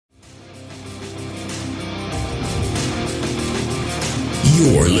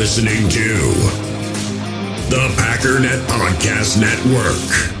You're listening to the Packernet Podcast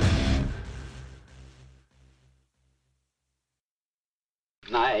Network.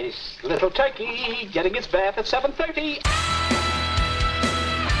 Nice little turkey getting its bath at 7:30.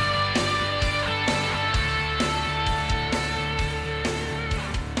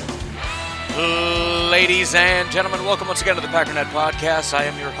 Ladies and gentlemen, welcome once again to the Packernet Podcast. I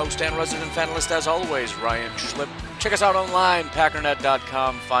am your host and resident fanalist, as always, Ryan Schlip. Check us out online,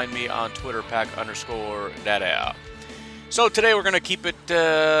 packernet.com. Find me on Twitter, pack_dada. So today we're going to keep it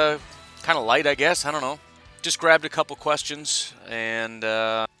kind of light, I guess. I don't know. Just grabbed a couple questions, and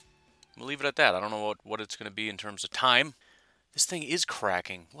we'll leave it at that. I don't know what it's going to be in terms of time. This thing is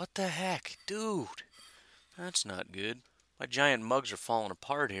cracking. What the heck? Dude, that's not good. My giant mugs are falling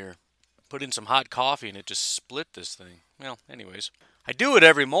apart here. Put in some hot coffee and it just split this thing. Well, anyways. I do it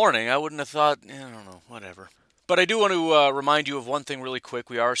every morning. I wouldn't have thought, I don't know, whatever. But I do want to remind you of one thing really quick.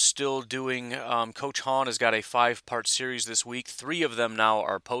 We are still doing, Coach Hahn has got a 5-part series this week. 3 of them now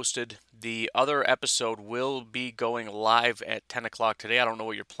are posted. The other episode will be going live at 10 o'clock today. I don't know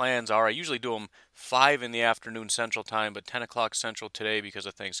what your plans are. I usually do them 5 in the afternoon Central Time, but 10 o'clock Central today because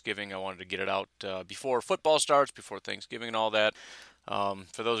of Thanksgiving. I wanted to get it out before football starts, before Thanksgiving and all that.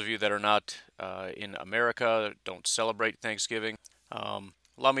 For those of you that are not in America, don't celebrate Thanksgiving,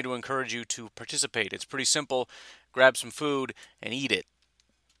 allow me to encourage you to participate. It's pretty simple. Grab some food and eat it.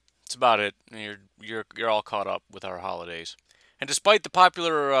 That's about it. You're all caught up with our holidays. And despite the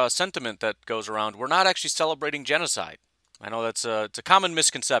popular sentiment that goes around, we're not actually celebrating genocide. I know it's a common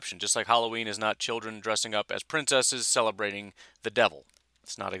misconception, just like Halloween is not children dressing up as princesses celebrating the devil.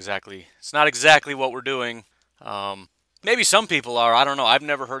 It's not exactly what we're doing. Maybe some people are. I don't know. I've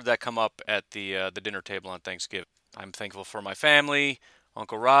never heard that come up at the dinner table on Thanksgiving. I'm thankful for my family.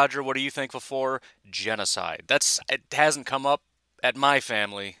 Uncle Roger, what are you thankful for? Genocide. It hasn't come up at my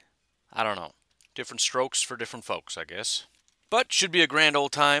family. I don't know. Different strokes for different folks, I guess. But should be a grand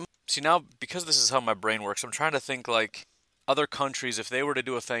old time. See, now, because this is how my brain works, I'm trying to think like other countries, if they were to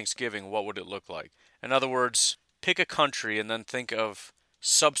do a Thanksgiving, what would it look like? In other words, pick a country and then think of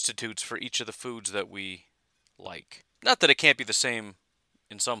substitutes for each of the foods that we like. Not that it can't be the same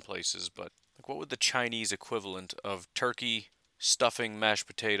in some places, but like what would the Chinese equivalent of turkey, stuffing, mashed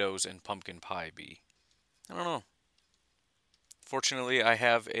potatoes, and pumpkin pie be? I don't know. Fortunately, I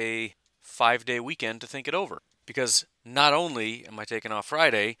have a 5-day weekend to think it over. Because not only am I taking off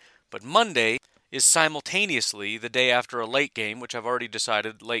Friday, but Monday is simultaneously the day after a late game, which I've already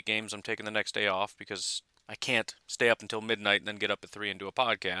decided late games I'm taking the next day off because I can't stay up until midnight and then get up at 3 and do a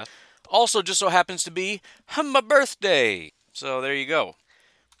podcast. Also just so happens to be my birthday. So there you go.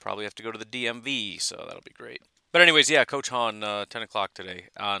 Probably have to go to the DMV, so that'll be great. But anyways, yeah, Coach Hahn, 10 o'clock today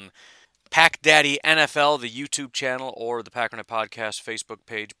on Pack Daddy NFL, the YouTube channel, or the Packernet Podcast Facebook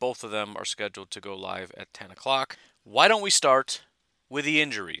page. Both of them are scheduled to go live at 10 o'clock. Why don't we start with the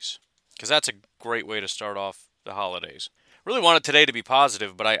injuries? Because that's a great way to start off the holidays. Really wanted today to be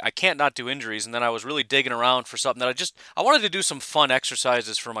positive, but I can't not do injuries, and then I was really digging around for something that I wanted to do some fun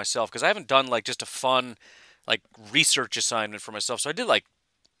exercises for myself, because I haven't done like just a fun like research assignment for myself, so I did like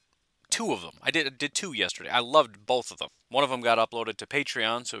 2 of them. I did 2 yesterday. I loved both of them. One of them got uploaded to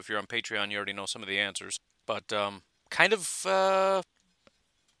Patreon, so if you're on Patreon, you already know some of the answers. But kind of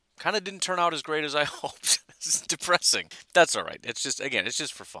didn't turn out as great as I hoped. It's depressing. That's all right. It's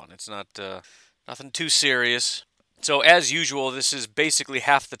just for fun. It's not nothing too serious. So as usual, this is basically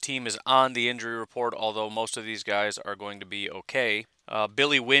half the team is on the injury report, although most of these guys are going to be okay.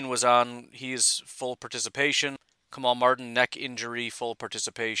 Billy Wynn was on. He is full participation. Kamal Martin, neck injury, full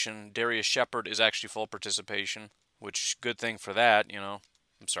participation. Darius Shepard is actually full participation, which, good thing for that, you know.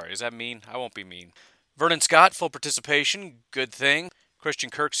 I'm sorry, is that mean? I won't be mean. Vernon Scott, full participation, good thing. Christian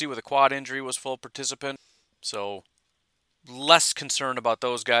Kirksey with a quad injury was full participant, so less concerned about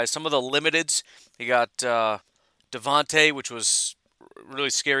those guys. Some of the limiteds, you got Devontae, which was really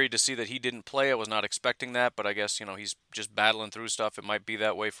scary to see that he didn't play. I was not expecting that, but I guess, you know, he's just battling through stuff. It might be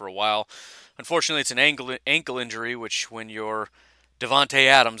that way for a while. Unfortunately, it's an ankle injury, which when you're Devontae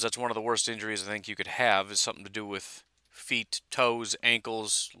Adams, that's one of the worst injuries I think you could have. Is something to do with feet, toes,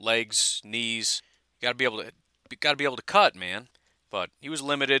 ankles, legs, knees. You got to be able to cut, man. But he was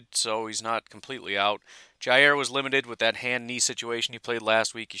limited, so he's not completely out. Jair was limited with that hand-knee situation he played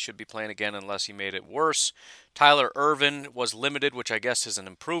last week. He should be playing again unless he made it worse. Tyler Ervin was limited, which I guess is an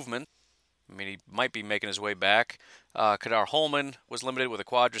improvement. I mean, he might be making his way back. Kadar Holman was limited with a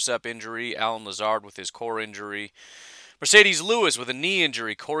quadricep injury. Alan Lazard with his core injury. Mercedes Lewis with a knee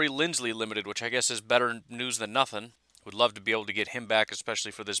injury. Corey Linsley limited, which I guess is better news than nothing. Would love to be able to get him back,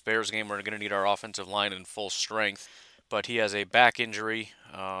 especially for this Bears game. We're going to need our offensive line in full strength. but he has a back injury.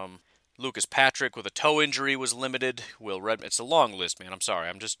 Lucas Patrick with a toe injury was limited. Will Redmond, it's a long list, man. I'm sorry.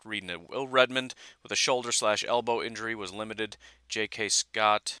 I'm just reading it. Will Redmond with a shoulder/elbow injury was limited. J.K.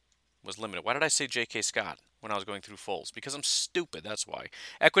 Scott was limited. Why did I say J.K. Scott when I was going through fulls? Because I'm stupid, that's why.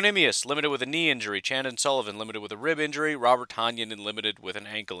 Equinemius, limited with a knee injury. Chandon Sullivan, limited with a rib injury. Robert Tonyan, limited with an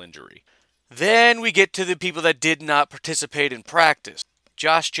ankle injury. Then we get to the people that did not participate in practice.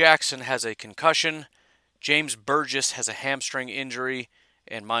 Josh Jackson has a concussion. James Burgess has a hamstring injury.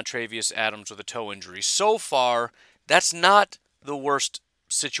 And Montravius Adams with a toe injury. So far, that's not the worst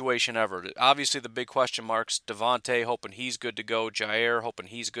situation ever. Obviously, the big question marks, Devontae, hoping he's good to go. Jair, hoping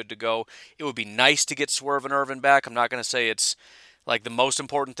he's good to go. It would be nice to get Swerve and Irvin back. I'm not going to say it's like the most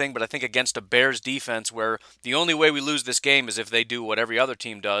important thing, but I think against a Bears defense where the only way we lose this game is if they do what every other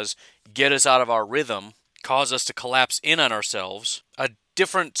team does, get us out of our rhythm, cause us to collapse in on ourselves, a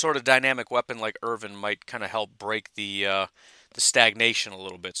different sort of dynamic weapon like Irvin might kind of help break the stagnation a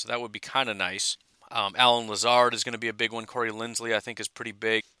little bit, so that would be kind of nice. Alan Lazard is going to be a big one. Corey Lindsley, I think, is pretty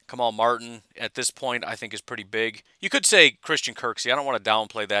big. Kamal Martin, at this point, I think is pretty big. You could say Christian Kirksey. I don't want to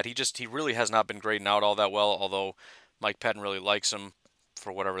downplay that. He really has not been grading out all that well, although Mike Pettin really likes him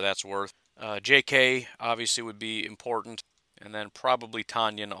for whatever that's worth. J.K. obviously would be important, and then probably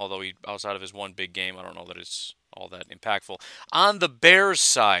Tonyan, although outside of his one big game, I don't know that it's all that impactful. On the Bears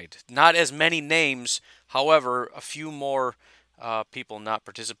side, not as many names, however, a few more people not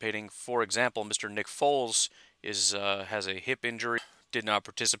participating. For example, Mr. Nick Foles has a hip injury, did not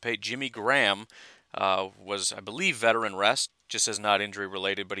participate. Jimmy Graham was, I believe, veteran rest, just as not injury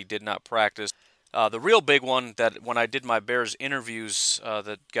related, but he did not practice. The real big one that when I did my Bears interviews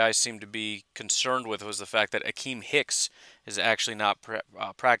that guys seemed to be concerned with was the fact that Akeem Hicks is actually not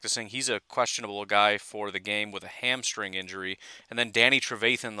practicing. He's a questionable guy for the game with a hamstring injury. And then Danny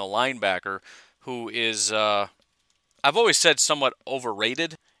Trevathan, the linebacker, who is I've always said somewhat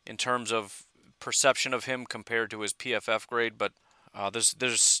overrated in terms of perception of him compared to his PFF grade, but I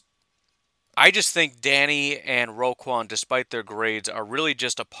just think Danny and Roquan, despite their grades, are really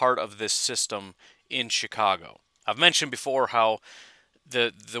just a part of this system in Chicago. I've mentioned before how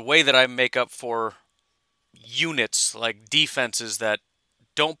the way that I make up for units, like defenses that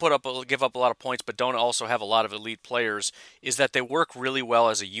don't give up a lot of points but don't also have a lot of elite players, is that they work really well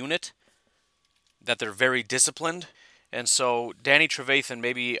as a unit, that they're very disciplined. And so Danny Trevathan,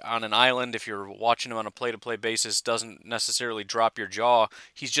 maybe on an island, if you're watching him on a play-to-play basis, doesn't necessarily drop your jaw.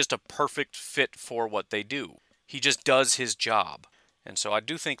 He's just a perfect fit for what they do. He just does his job. And so I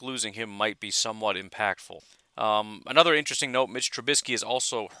do think losing him might be somewhat impactful. Another interesting note, Mitch Trubisky is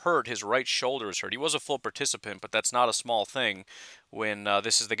also hurt. His right shoulder is hurt. He was a full participant, but that's not a small thing when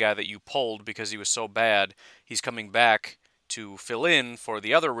this is the guy that you pulled because he was so bad. He's coming back to fill in for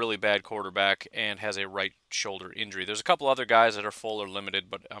the other really bad quarterback and has a right shoulder injury. There's a couple other guys that are full or limited,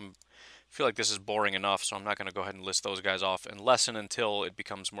 but I feel like this is boring enough, so I'm not going to go ahead and list those guys off unless and until it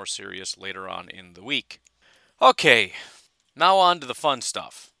becomes more serious later on in the week. Okay, now on to the fun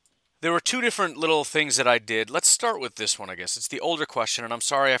stuff. There were two different little things that I did. Let's start with this one, I guess. It's the older question, and I'm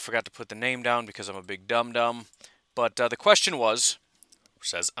sorry I forgot to put the name down because I'm a big dum-dum. But the question was,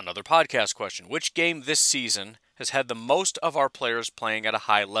 says another podcast question, which game this season has had the most of our players playing at a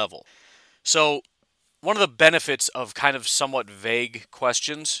high level? So one of the benefits of kind of somewhat vague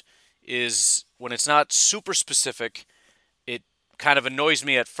questions is when it's not super specific, it kind of annoys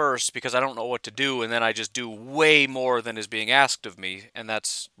me at first because I don't know what to do, and then I just do way more than is being asked of me, and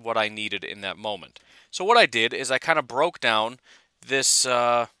that's what I needed in that moment. So what I did is I kind of broke down this.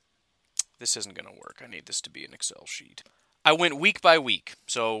 This isn't going to work. I need this to be an Excel sheet. I went week by week,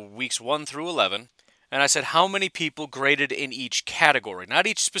 so weeks 1 through 11, and I said how many people graded in each category. Not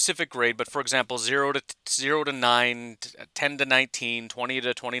each specific grade, but for example, 0 to 9, 10 to 19, 20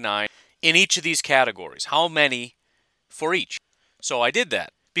 to 29. In each of these categories, how many for each? So I did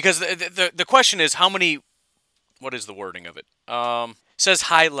that. Because the question is how many, what is the wording of it? Says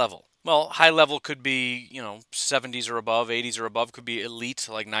high level. Well, high level could be, 70s or above, 80s or above, could be elite,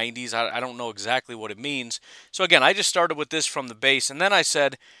 like 90s. I don't know exactly what it means. So again, I just started with this from the base, and then I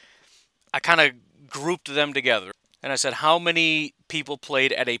said, I kind of grouped them together. And I said, how many people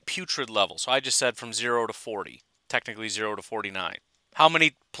played at a putrid level? So I just said from 0 to 40, technically 0 to 49. How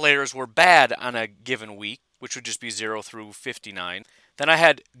many players were bad on a given week, which would just be 0 through 59. Then I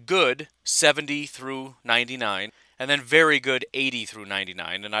had good, 70 through 99. And then very good, 80 through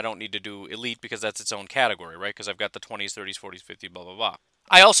 99. And I don't need to do elite because that's its own category, right? Because I've got the 20s, 30s, 40s, 50s, blah, blah, blah.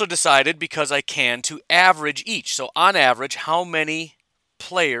 I also decided, because I can, to average each. So on average, how many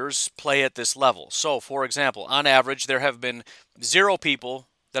players play at this level? So, for example, on average, there have been 0 people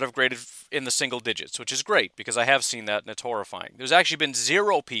that have graded in the single digits, which is great because I have seen that and it's horrifying. There's actually been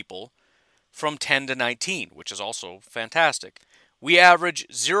 0 people from 10 to 19, which is also fantastic. We average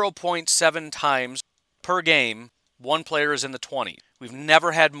 0.7 times per game, one player is in the 20s. We've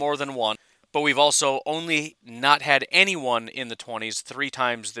never had more than one, but we've also only not had anyone in the 20s 3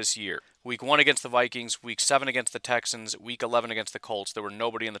 times this year. Week 1 against the Vikings, Week 7 against the Texans, Week 11 against the Colts, there were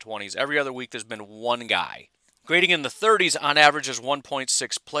nobody in the 20s. Every other week there's been one guy. Grading in the 30s on average is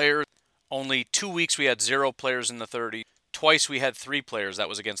 1.6 players. Only 2 weeks we had 0 players in the 30s. Twice we had 3 players. That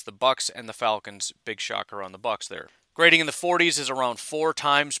was against the Bucs and the Falcons. Big shocker on the Bucs there. Grading in the 40s is around 4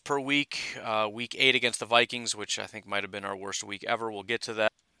 times per week. Week 8 against the Vikings, which I think might have been our worst week ever. We'll get to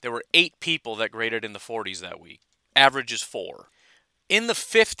that. There were 8 people that graded in the 40s that week. Average is 4. In the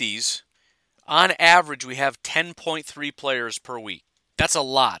 50s, on average, we have 10.3 players per week. That's a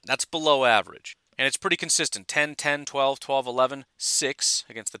lot. That's below average. And it's pretty consistent. 10, 10, 12, 12, 11, 6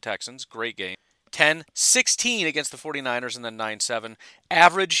 against the Texans. Great game. 10, 16 against the 49ers, and then 9-7.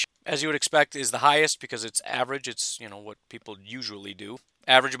 Average, as you would expect, is the highest because it's average. It's, what people usually do.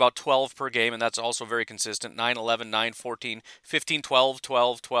 Average about 12 per game, and that's also very consistent. 9, 11, 9, 14, 15, 12,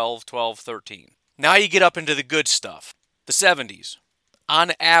 12, 12, 12, 13. Now you get up into the good stuff. The 70s.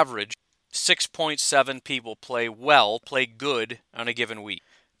 On average, 6.7 people play good on a given week.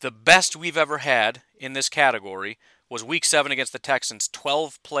 The best we've ever had in this category was Week 7 against the Texans.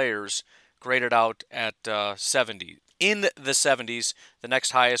 12 players graded out at 70. In the 70s, the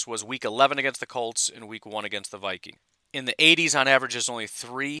next highest was Week 11 against the Colts and Week 1 against the Vikings. In the 80s, on average, there's only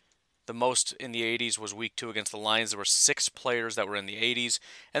 3. The most in the 80s was Week 2 against the Lions. There were 6 players that were in the 80s.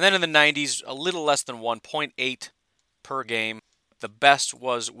 And then in the 90s, a little less than 1.8 per game. The best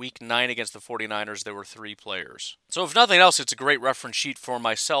was Week 9 against the 49ers. There were 3 players. So if nothing else, it's a great reference sheet for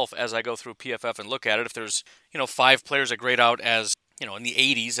myself as I go through PFF and look at it. If there's, 5 players that grade out as, in the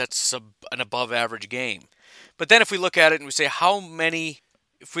 80s, that's an above average game. But then if we look at it and we say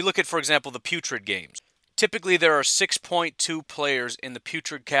if we look at, for example, the putrid games, typically there are 6.2 players in the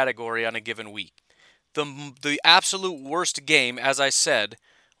putrid category on a given week. The absolute worst game, as I said,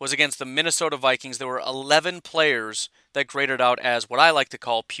 was against the Minnesota Vikings. There were 11 players that graded out as what I like to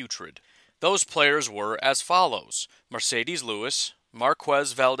call putrid. Those players were as follows: Mercedes Lewis,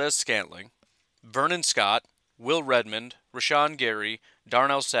 Marquez Valdez-Scantling, Vernon Scott, Will Redmond, Rashawn Gary,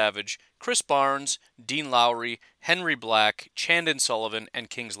 Darnell Savage, Chris Barnes, Dean Lowry, Henry Black, Chandon Sullivan, and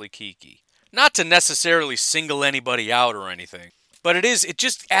Kingsley Keke. Not to necessarily single anybody out or anything, but it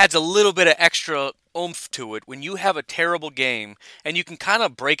just adds a little bit of extra oomph to it when you have a terrible game, and you can kind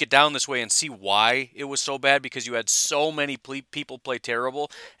of break it down this way and see why it was so bad because you had so many people play terrible,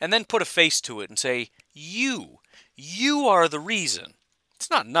 and then put a face to it and say, you are the reason. It's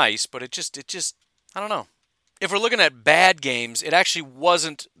not nice, but it just, I don't know. If we're looking at bad games, it actually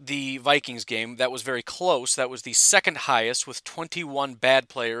wasn't the Vikings game. That was very close. That was the second highest with 21 bad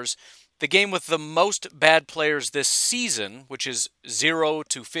players. The game with the most bad players this season, which is 0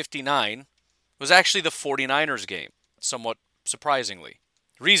 to 59, was actually the 49ers game, somewhat surprisingly.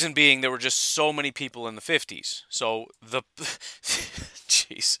 Reason being, there were just so many people in the 50s. So,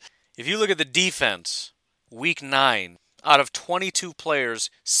 jeez. If you look at the defense, Week 9, out of 22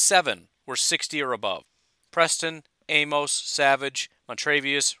 players, 7 were 60 or above. Preston, Amos, Savage,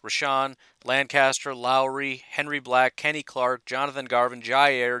 Montrevious, Rashawn, Lancaster, Lowry, Henry Black, Kenny Clark, Jonathan Garvin,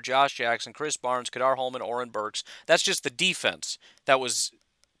 Jair, Josh Jackson, Chris Barnes, Kadar Holman, Oren Burks. That's just the defense that was,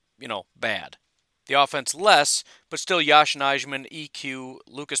 bad. The offense less, but still Yosh Nijman, EQ,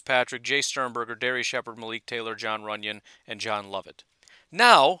 Lucas Patrick, Jay Sternberger, Darius Shepard, Malik Taylor, John Runyon, and John Lovett.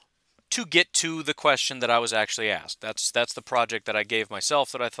 Now, to get to the question that I was actually asked. That's the project that I gave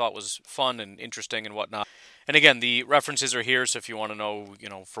myself that I thought was fun and interesting and whatnot. And again, the references are here, so if you want to know,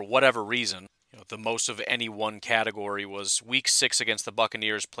 for whatever reason, the most of any one category was Week 6 against the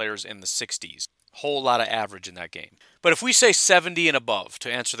Buccaneers, players in the 60s. Whole lot of average in that game. But if we say 70 and above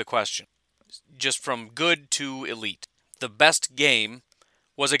to answer the question, just from good to elite, the best game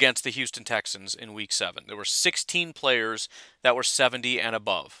was against the Houston Texans in Week 7. There were 16 players that were 70 and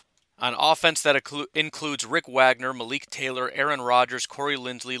above. On offense, that includes Rick Wagner, Malik Taylor, Aaron Rodgers, Corey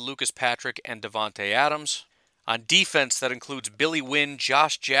Linsley, Lucas Patrick, and Devontae Adams. On defense, that includes Billy Wynn,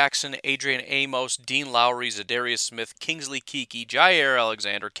 Josh Jackson, Adrian Amos, Dean Lowry, Zadarius Smith, Kingsley Keke, Jair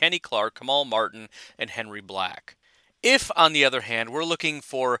Alexander, Kenny Clark, Kamal Martin, and Henry Black. If, on the other hand, we're looking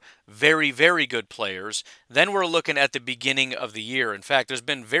for very, very good players, then we're looking at the beginning of the year. In fact, there's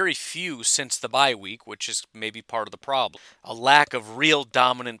been very few since the bye week, which is maybe part of the problem. A lack of real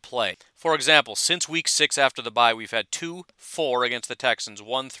dominant play. For example, since Week 6 after the bye, we've had 2-4 against the Texans,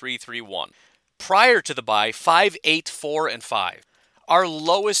 1-3-3-1. Prior to the bye, 5-8-4-5. our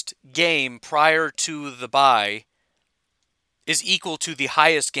lowest game prior to the bye is equal to the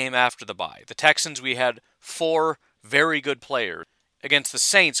highest game after the bye. The Texans, we had 4 very good players. Against the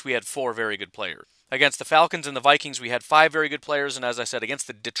Saints, we had 4 very good players. Against the Falcons and the Vikings, we had 5 very good players. And as I said, against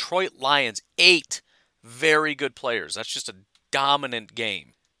the Detroit Lions, 8 very good players. That's just a dominant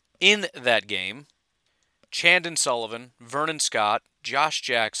game. In that game, Chandon Sullivan, Vernon Scott, Josh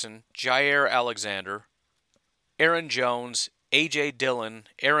Jackson, Jair Alexander, Aaron Jones, A.J. Dillon,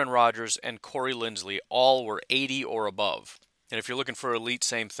 Aaron Rodgers, and Corey Linsley all were 80 or above. And if you're looking for elite,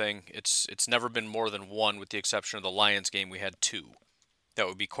 same thing. It's never been more than 1, with the exception of the Lions game. We had 2. That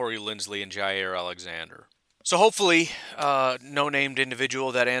would be Corey Linsley and Jair Alexander. So hopefully, no named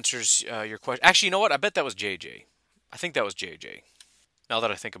individual that answers your question. Actually, you know what? I bet that was JJ. I think that was JJ. Now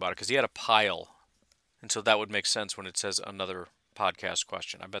that I think about it, because he had a pile. And so that would make sense when it says another podcast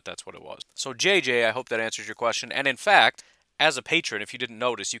question. I bet that's what it was. So JJ, I hope that answers your question. And in fact, as a patron, if you didn't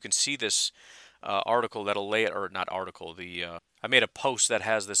notice, you can see this article that'll lay it, or not article, I made a post that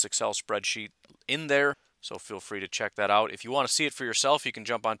has this Excel spreadsheet in there, so feel free to check that out. If you want to see it for yourself, you can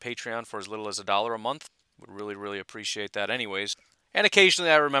jump on Patreon for as little as $1 a month. Would really, really appreciate that anyways. And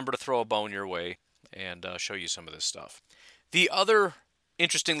occasionally I remember to throw a bone your way and show you some of this stuff. The other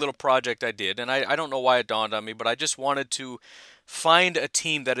interesting little project I did, and I don't know why it dawned on me, but I just wanted to find a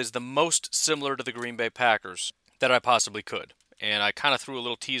team that is the most similar to the Green Bay Packers that I possibly could. And I kind of threw a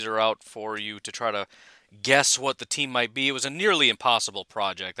little teaser out for you to try to guess what the team might be. It was a nearly impossible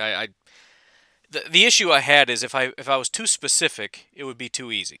project. The issue I had is if I was too specific, it would be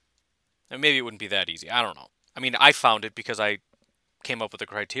too easy. And maybe it wouldn't be that easy. I don't know. I mean, I found it because I came up with the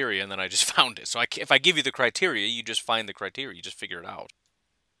criteria and then I just found it. So if I give you the criteria, you just find the criteria. You just figure it out.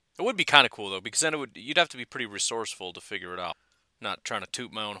 It would be kind of cool though, because then you'd have to be pretty resourceful to figure it out. Not trying to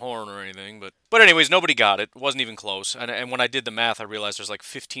toot my own horn or anything, but anyways, nobody got it. It wasn't even close. And when I did the math, I realized there's like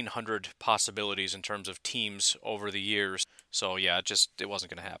 1,500 possibilities in terms of teams over the years. So yeah, it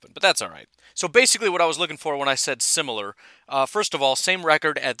wasn't going to happen. But that's all right. So basically what I was looking for when I said similar, first of all, same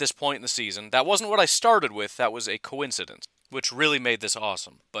record at this point in the season. That wasn't what I started with. That was a coincidence, which really made this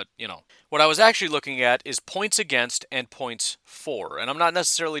awesome. But, what I was actually looking at is points against and points for. And I'm not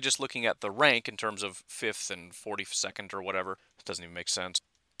necessarily just looking at the rank in terms of 5th and 42nd or whatever. It doesn't even make sense.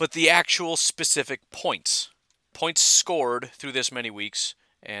 But the actual specific points. Points scored through this many weeks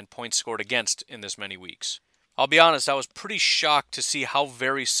and points scored against in this many weeks. I'll be honest, I was pretty shocked to see how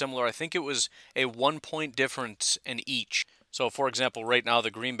very similar. I think it was a 1-point difference in each. So, for example, right now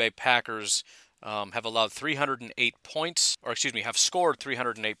the Green Bay Packers have allowed 308 points, have scored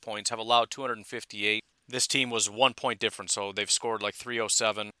 308 points, have allowed 258. This team was 1 point difference, so they've scored like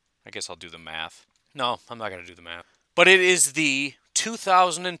 307. I guess I'll do the math. No, I'm not going to do the math. But it is the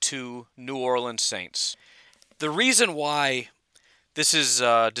 2002 New Orleans Saints. The reason why this is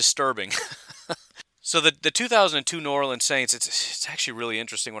disturbing... So the 2002 New Orleans Saints, it's actually really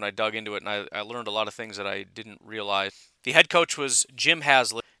interesting when I dug into it, and I learned a lot of things that I didn't realize. The head coach was Jim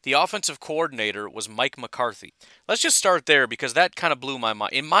Haslett. The offensive coordinator was Mike McCarthy. Let's just start there because that kind of blew my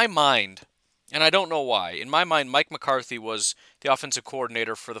mind. In my mind, and I don't know why, in my mind, Mike McCarthy was the offensive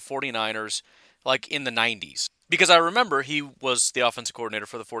coordinator for the 49ers like in the 90s. Because I remember he was the offensive coordinator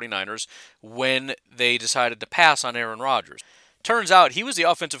for the 49ers when they decided to pass on Aaron Rodgers. Turns out he was the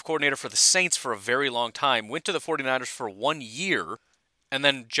offensive coordinator for the Saints for a very long time, went to the 49ers for 1 year, and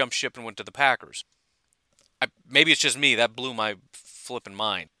then jumped ship and went to the Packers. Maybe it's just me. That blew my flipping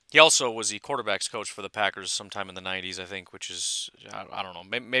mind. He also was the quarterback's coach for the Packers sometime in the 90s, I think, which is, I don't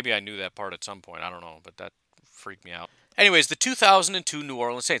know. Maybe I knew that part at some point. I don't know, but that freaked me out. Anyways, the 2002 New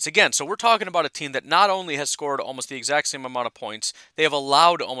Orleans Saints. Again, so we're talking about a team that not only has scored almost the exact same amount of points, they have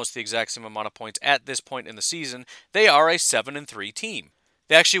allowed almost the exact same amount of points at this point in the season. They are a 7-3 team.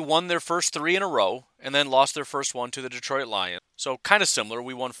 They actually won their first 3 in a row and then lost their first one to the Detroit Lions. So kind of similar.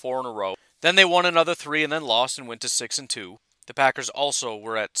 We won 4 in a row. Then they won another 3 and then lost and went to 6-2. The Packers also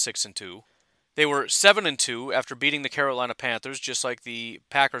were at 6-2. They were 7-2 after beating the Carolina Panthers, just like the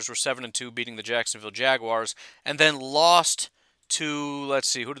Packers were 7-2 beating the Jacksonville Jaguars, and then lost to,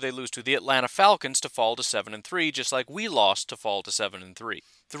 who did they lose to? The Atlanta Falcons to fall to 7-3, just like we lost to fall to 7-3.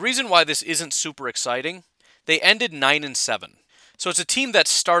 The reason why this isn't super exciting, they ended 9-7. So it's a team that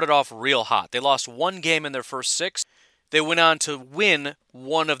started off real hot. They lost 1 game in their first 6. They went on to win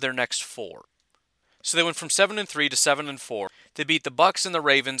 1 of their next 4. So they went from 7-3 to 7-4. They beat the Bucs and the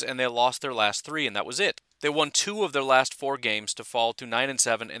Ravens, and they lost their last 3, and that was it. They won 2 of their last 4 games to fall to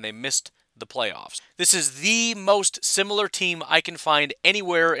 9-7, and they missed the playoffs. This is the most similar team I can find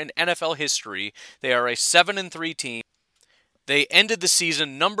anywhere in NFL history. They are a 7-3 team. They ended the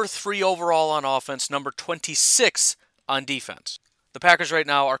season number 3 overall on offense, number 26 on defense. The Packers right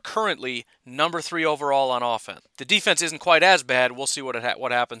now are currently number 3 overall on offense. The defense isn't quite as bad. We'll see what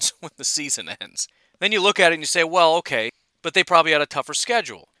happens when the season ends. Then you look at it and you say, well, okay, but they probably had a tougher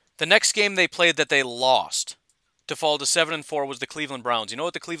schedule. The next game they played that they lost to fall to 7-4 was the Cleveland Browns. You know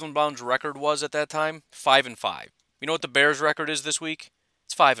what the Cleveland Browns record was at that time? 5-5. You know what the Bears record is this week?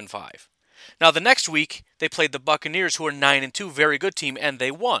 It's 5-5. Now the next week they played the Buccaneers, who are 9-2, very good team, and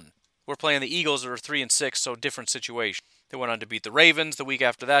they won. We're playing the Eagles, that are 3-6, so different situation. They went on to beat the Ravens the week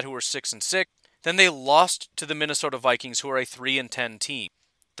after that, who were 6-6. Then they lost to the Minnesota Vikings, who are a 3-10 team.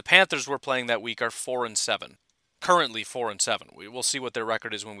 The Panthers we're playing that week are 4-7. Currently 4-7. We will see what their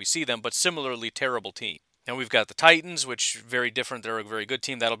record is when we see them, but similarly terrible team. And we've got the Titans, which very different. They're a very good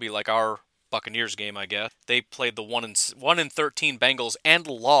team. That'll be like our Buccaneers game, I guess. They played the 1-13 Bengals and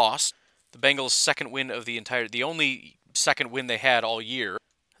lost. The Bengals' second win of the only second win they had all year.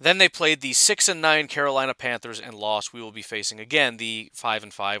 Then they played the 6-9 Carolina Panthers and lost. We will be facing again the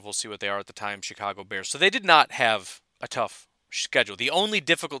 5-5. We'll see what they are at the time, Chicago Bears. So they did not have a tough schedule. The only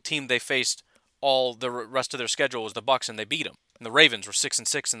difficult team they faced all the rest of their schedule was the Bucs, and they beat them. And the Ravens were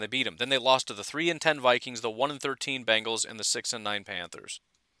 6-6, and they beat them. Then they lost to the 3-10 Vikings, the 1-13 Bengals, and the 6-9 Panthers.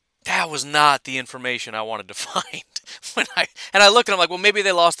 That was not the information I wanted to find. I looked and I'm like, well, maybe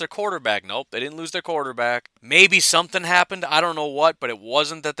they lost their quarterback. Nope, they didn't lose their quarterback. Maybe something happened. I don't know what, but it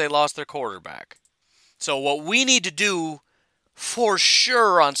wasn't that they lost their quarterback. So what we need to do for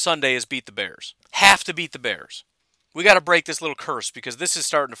sure on Sunday is beat the Bears. Have to beat the Bears. We got to break this little curse because this is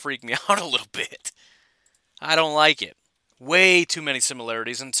starting to freak me out a little bit. I don't like it. Way too many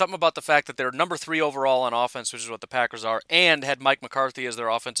similarities, and something about the fact that they're number 3 overall on offense, which is what the Packers are, and had Mike McCarthy as their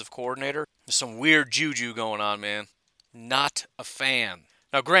offensive coordinator. There's some weird juju going on, man. Not a fan.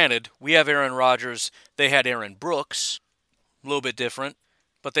 Now, granted, we have Aaron Rodgers. They had Aaron Brooks. A little bit different.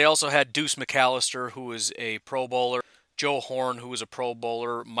 But they also had Deuce McAllister, who was a Pro Bowler. Joe Horn, who was a Pro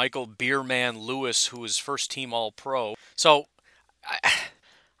Bowler. Michael Beerman Lewis, who was first-team All-Pro. So,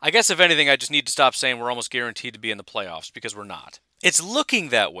 I guess if anything, I just need to stop saying we're almost guaranteed to be in the playoffs, because we're not. It's looking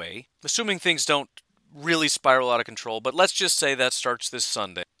that way, assuming things don't really spiral out of control, but let's just say that starts this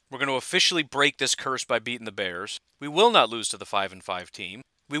Sunday. We're going to officially break this curse by beating the Bears. We will not lose to the 5-5 team.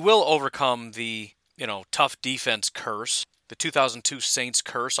 We will overcome the, tough defense curse, the 2002 Saints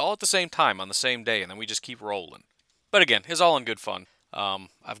curse, all at the same time, on the same day, and then we just keep rolling. But again, it's all in good fun.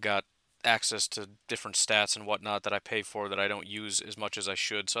 I've got access to different stats and whatnot that I pay for that I don't use as much as I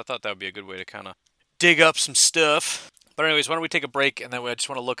should, so I thought that would be a good way to kind of dig up some stuff. But anyways, why don't we take a break, and then I just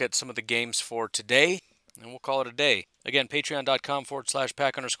want to look at some of the games for today, and we'll call it a day. Again,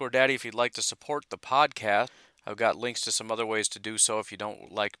 patreon.com/pack_daddy if you'd like to support the podcast. I've got links to some other ways to do so if you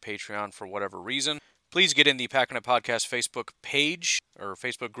don't like Patreon for whatever reason. Please get in the Packernet Podcast Facebook page, or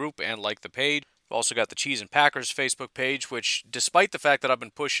Facebook group, and like the page. We've also got the Cheese and Packers Facebook page, which, despite the fact that I've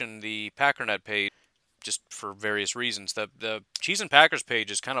been pushing the Packernet page, just for various reasons, the Cheese and Packers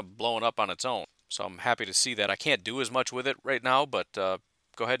page is kind of blowing up on its own. So I'm happy to see that. I can't do as much with it right now, but go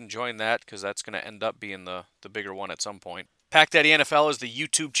ahead and join that, because that's going to end up being the bigger one at some point. Pack Daddy NFL is the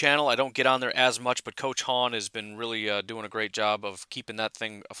YouTube channel. I don't get on there as much, but Coach Hahn has been really doing a great job of keeping that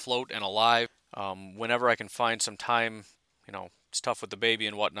thing afloat and alive. Whenever I can find some time, it's tough with the baby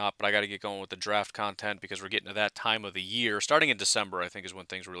and whatnot, but I got to get going with the draft content because we're getting to that time of the year. Starting in December, I think, is when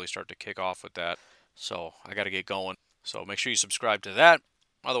things really start to kick off with that. So I got to get going. So make sure you subscribe to that.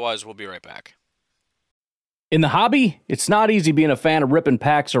 Otherwise, we'll be right back. In the hobby, it's not easy being a fan of ripping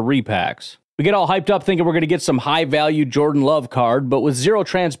packs or repacks. We get all hyped up thinking we're going to get some high-value Jordan Love card, but with zero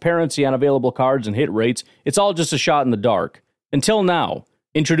transparency on available cards and hit rates, it's all just a shot in the dark. Until now.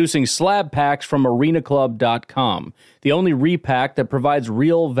 Introducing slab packs from arenaclub.com, the only repack that provides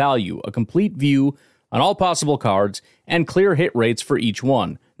real value, a complete view on all possible cards, and clear hit rates for each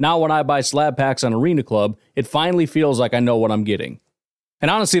one. Now when I buy slab packs on Arena Club, it finally feels like I know what I'm getting. And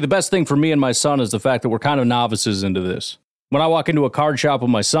honestly, the best thing for me and my son is the fact that we're kind of novices into this. When I walk into a card shop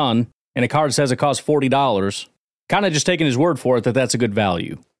with my son, and a card says it costs $40, kind of just taking his word for it that that's a good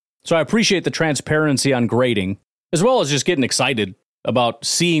value. So I appreciate the transparency on grading, as well as just getting excited about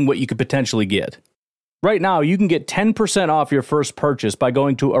seeing what you could potentially get. Right now, you can get 10% off your first purchase by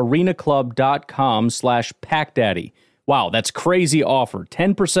going to arenaclub.com/packdaddy. Wow, that's crazy offer.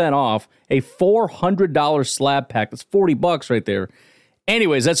 10% off a $400 slab pack. That's $40 right there.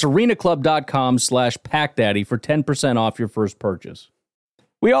 Anyways, that's arenaclub.com/packdaddy for 10% off your first purchase.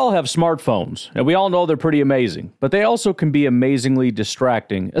 We all have smartphones, and we all know they're pretty amazing, but they also can be amazingly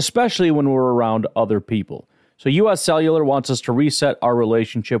distracting, especially when we're around other people. So US Cellular wants us to reset our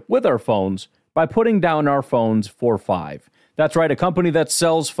relationship with our phones by putting down our phones for $5. That's right, a company that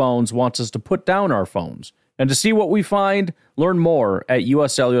sells phones wants us to put down our phones. And to see what we find, learn more at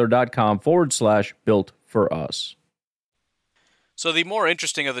uscellular.com/built for us. So the more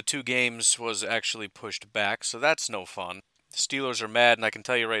interesting of the two games was actually pushed back, so that's no fun. The Steelers are mad, and I can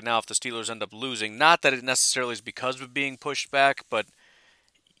tell you right now, if the Steelers end up losing, not that it necessarily is because of being pushed back, but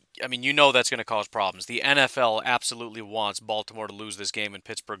I mean, you know that's going to cause problems. The NFL absolutely wants Baltimore to lose this game and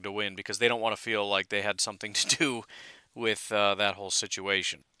Pittsburgh to win because they don't want to feel like they had something to do with that whole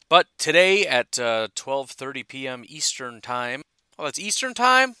situation. But today at 12:30 p.m. Eastern Time. Oh, that's Eastern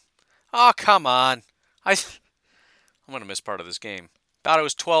Time? Oh, come on. I'm going to miss part of this game. Thought it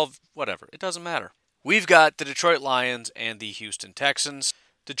was 12, whatever. It doesn't matter. We've got the Detroit Lions and the Houston Texans.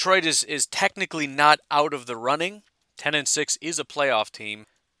 Detroit is technically not out of the running. 10-6 is a playoff team.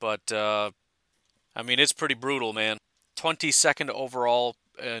 But, I mean, it's pretty brutal, man. 22nd overall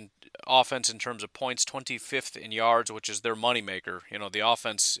in offense in terms of points, 25th in yards, which is their moneymaker. You know, the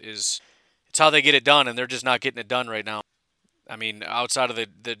offense it's how they get it done, and they're just not getting it done right now. I mean, outside of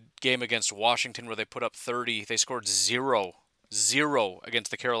the game against Washington where they put up 30, they scored 0 against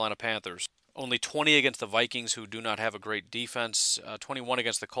the Carolina Panthers. Only 20 against the Vikings, who do not have a great defense. 21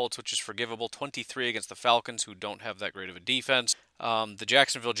 against the Colts, which is forgivable. 23 against the Falcons, who don't have that great of a defense. The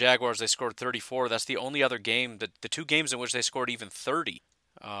Jacksonville Jaguars, they scored 34. That's the only other game. The two games in which they scored even 30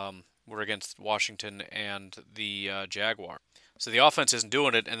 were against Washington and the Jaguar. So the offense isn't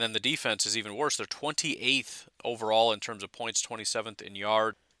doing it, and then the defense is even worse. They're 28th overall in terms of points, 27th in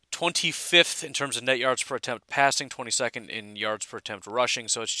yards. 25th in terms of net yards per attempt passing, 22nd in yards per attempt rushing.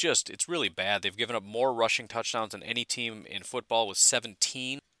 So it's really bad. They've given up more rushing touchdowns than any team in football with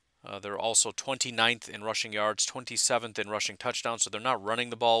 17. They're also 29th in rushing yards, 27th in rushing touchdowns, so they're not running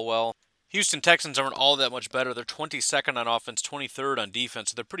the ball well. Houston Texans aren't all that much better. They're 22nd on offense, 23rd on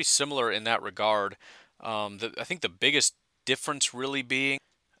defense, so they're pretty similar in that regard. I think the biggest difference really being,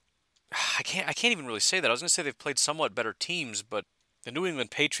 I can't even really say that. I was going to say they've played somewhat better teams, but the New England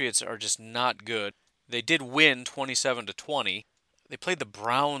Patriots are just not good. They did win 27-20. They played the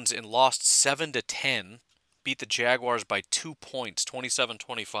Browns and lost 7-10. Beat the Jaguars by 2 points,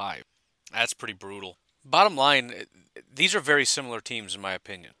 27-25. That's pretty brutal. Bottom line, these are very similar teams in my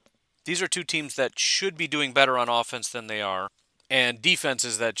opinion. These are two teams that should be doing better on offense than they are, and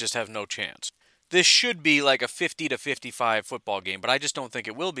defenses that just have no chance. This should be like a 50-55 football game, but I just don't think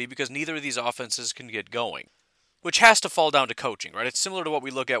it will be because neither of these offenses can get going. Which has to fall down to coaching, right? It's similar to what we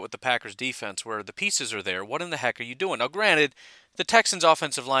look at with the Packers defense, where the pieces are there. What in the heck are you doing? Now, granted, the Texans'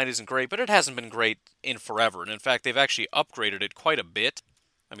 offensive line isn't great, but it hasn't been great in forever. And in fact, they've actually upgraded it quite a bit.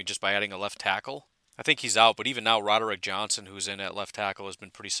 I mean, just by adding a left tackle. I think he's out, but even now, Roderick Johnson, who's in at left tackle, has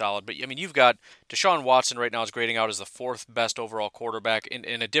been pretty solid. But, I mean, you've got Deshaun Watson right now is grading out as the 4th best overall quarterback.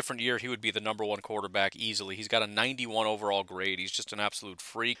 In a different year, he would be the number 1 quarterback easily. He's got a 91 overall grade. He's just an absolute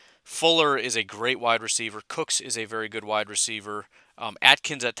freak. Fuller is a great wide receiver. Cooks is a very good wide receiver.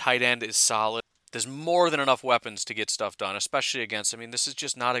 Atkins at tight end is solid. There's more than enough weapons to get stuff done, especially against, I mean, this is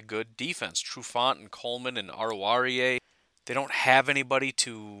just not a good defense. Trufant and Coleman and Arouarier, they don't have anybody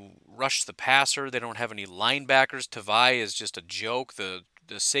to rush the passer. They don't have any linebackers. Tavai is just a joke. The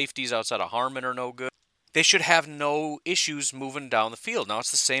safeties outside of Harmon are no good. They should have no issues moving down the field. Now, it's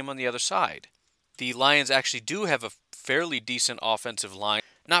the same on the other side. The Lions actually do have a fairly decent offensive line.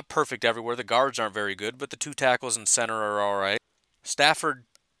 Not perfect everywhere. The guards aren't very good, but the 2 tackles and center are all right. Stafford,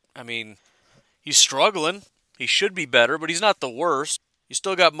 I mean, he's struggling. He should be better, but he's not the worst. You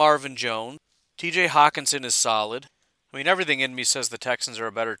still got Marvin Jones. TJ Hawkinson is solid. I mean, everything in me says the Texans are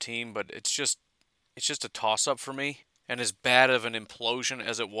a better team, but it's just a toss-up for me. And as bad of an implosion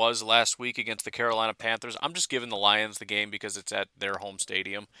as it was last week against the Carolina Panthers, I'm just giving the Lions the game because it's at their home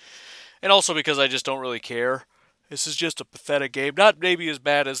stadium. And also because I just don't really care. This is just a pathetic game. Not maybe as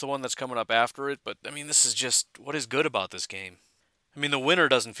bad as the one that's coming up after it, but, I mean, this is just what is good about this game. I mean, the winner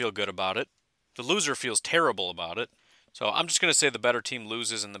doesn't feel good about it. The loser feels terrible about it. So I'm just going to say the better team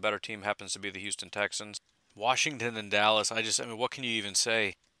loses, and the better team happens to be the Houston Texans. Washington and Dallas, I mean, what can you even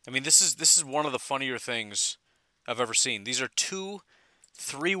say? I mean, this is one of the funnier things I've ever seen. These are 2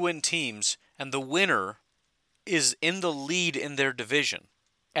 3-win teams, and the winner is in the lead in their division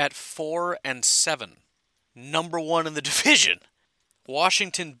at 4-7. Number 1 in the division.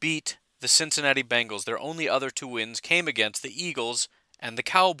 Washington beat the Cincinnati Bengals. Their only other 2 wins came against the Eagles and the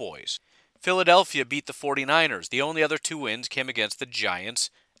Cowboys. Philadelphia beat the 49ers. The only other 2 wins came against the Giants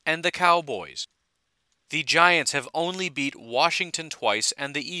and the Cowboys. The Giants have only beat Washington twice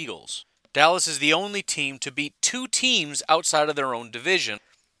and the Eagles. Dallas is the only team to beat 2 teams outside of their own division,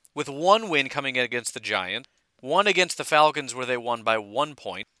 with 1 win coming against the Giants, 1 against the Falcons where they won by 1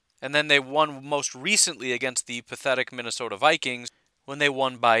 point, and then they won most recently against the pathetic Minnesota Vikings when they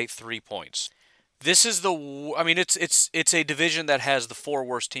won by 3 points. This is it's a division that has the 4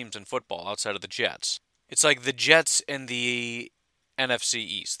 worst teams in football outside of the Jets. It's like the Jets and the NFC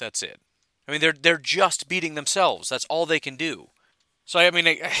East. That's it. I mean, they're just beating themselves. That's all they can do. So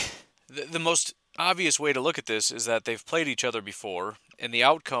the most obvious way to look at this is that they've played each other before, and the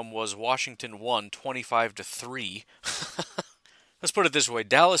outcome was Washington won 25-3. Let's put it this way: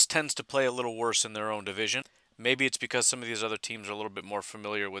 Dallas tends to play a little worse in their own division. Maybe it's because some of these other teams are a little bit more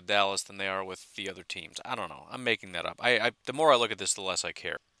familiar with Dallas than they are with the other teams. I don't know. I'm making that up. The more I look at this, the less I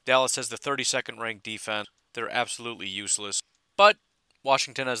care. Dallas has the 32nd ranked defense. They're absolutely useless. But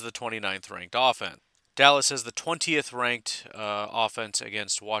Washington has the 29th ranked offense. Dallas has the 20th ranked offense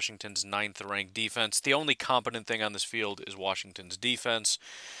against Washington's 9th ranked defense. The only competent thing on this field is Washington's defense.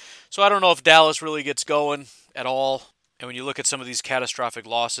 So I don't know if Dallas really gets going at all. And when you look at some of these catastrophic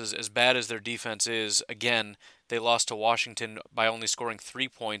losses, as bad as their defense is, again, they lost to Washington by only scoring 3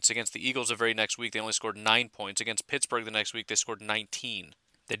 points. Against the Eagles the very next week, they only scored 9 points. Against Pittsburgh the next week, they scored 19.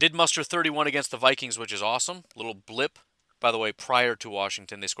 They did muster 31 against the Vikings, which is awesome. Little blip. By the way, prior to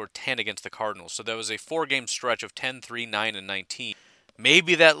Washington, they scored 10 against the Cardinals. So that was a 4-game stretch of 10, 3, 9, and 19.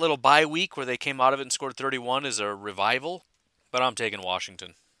 Maybe that little bye week where they came out of it and scored 31 is a revival, but I'm taking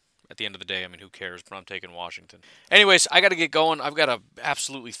Washington. At the end of the day, who cares? But I'm taking Washington. Anyways, I got to get going. I've got a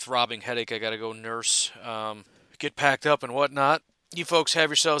absolutely throbbing headache. I got to go nurse, get packed up and whatnot. You folks have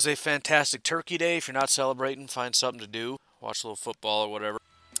yourselves a fantastic Turkey Day. If you're not celebrating, find something to do. Watch a little football or whatever.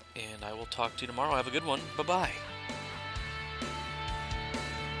 And I will talk to you tomorrow. Have a good one. Bye-bye.